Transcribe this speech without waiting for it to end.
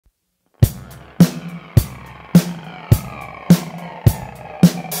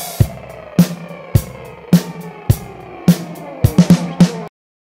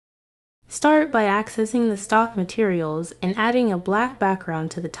Start by accessing the stock materials and adding a black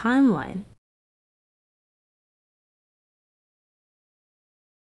background to the timeline.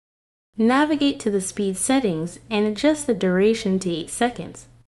 Navigate to the speed settings and adjust the duration to 8 seconds.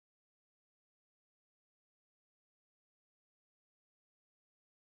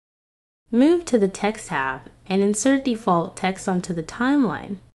 Move to the Text tab and insert default text onto the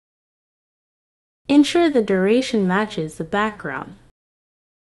timeline. Ensure the duration matches the background.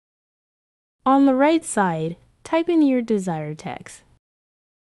 On the right side, type in your desired text.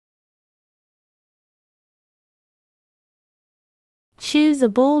 Choose a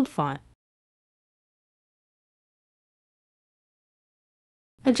bold font.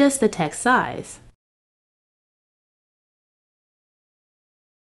 Adjust the text size.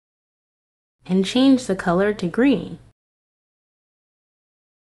 And change the color to green.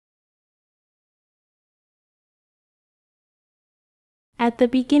 At the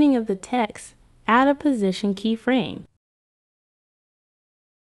beginning of the text, add a position keyframe.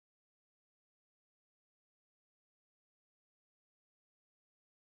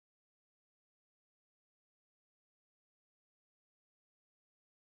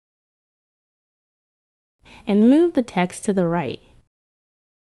 And move the text to the right.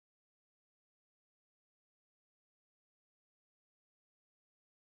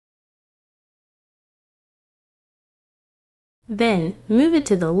 Then, move it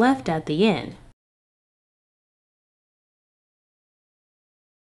to the left at the end.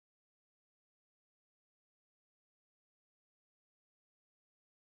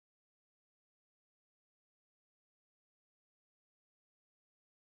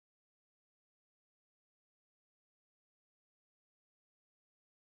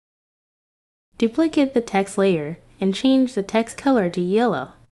 Duplicate the text layer and change the text color to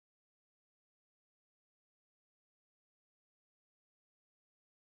yellow.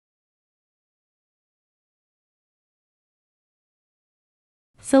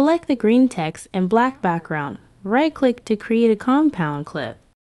 Select the green text and black background. Right-click to create a compound clip.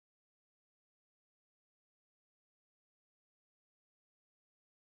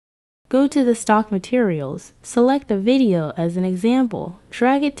 Go to the stock materials, select a video as an example,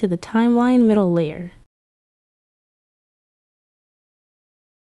 drag it to the timeline middle layer.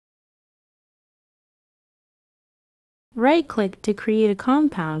 Right-click to create a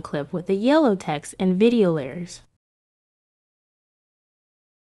compound clip with the yellow text and video layers.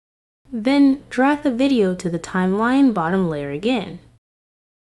 Then, drag the video to the timeline bottom layer again.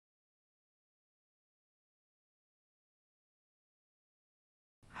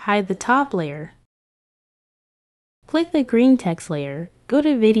 Hide the top layer. Click the green text layer, go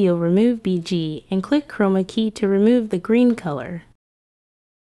to Video Remove BG, and click Chroma key to remove the green color.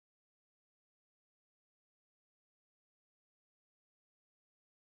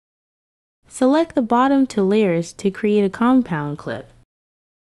 Select the bottom two layers to create a compound clip.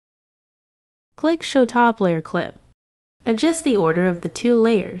 Click Show Top Layer Clip. Adjust the order of the two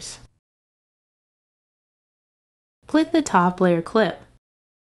layers. Click the top layer clip.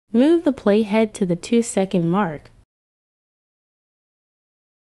 Move the playhead to the 2-second mark.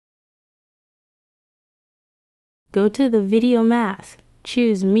 Go to the video mask,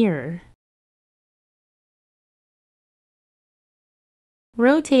 choose Mirror.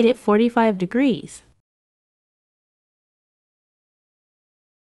 Rotate it 45 degrees.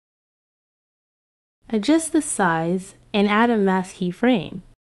 Adjust the size and add a mask keyframe.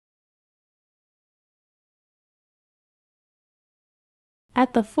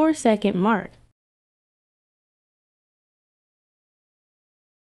 At the 4-second mark,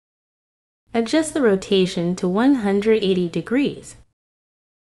 adjust the rotation to 180 degrees.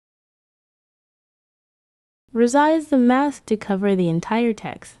 Resize the mask to cover the entire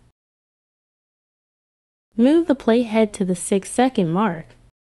text. Move the playhead to the 6-second mark.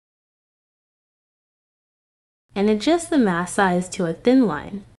 And adjust the mask size to a thin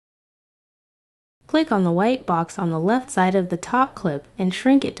line. Click on the white box on the left side of the top clip and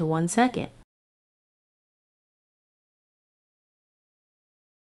shrink it to 1 second.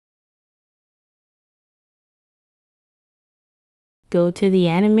 Go to the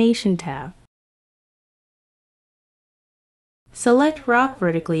Animation tab. Select Rock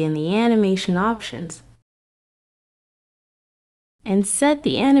vertically in the Animation options. And set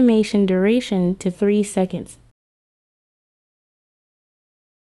the animation duration to 3 seconds.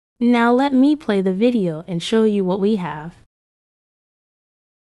 Now let me play the video and show you what we have.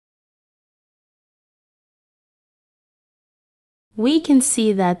 We can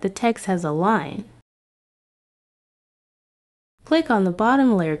see that the text has a line. Click on the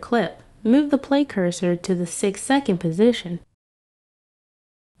bottom layer clip. Move the play cursor to the 6-second position.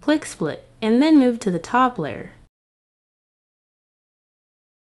 Click Split, and then move to the top layer.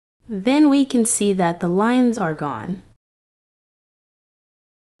 Then we can see that the lines are gone.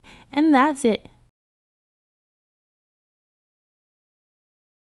 And that's it.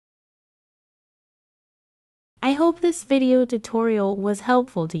 I hope this video tutorial was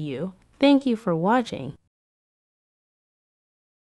helpful to you. Thank you for watching.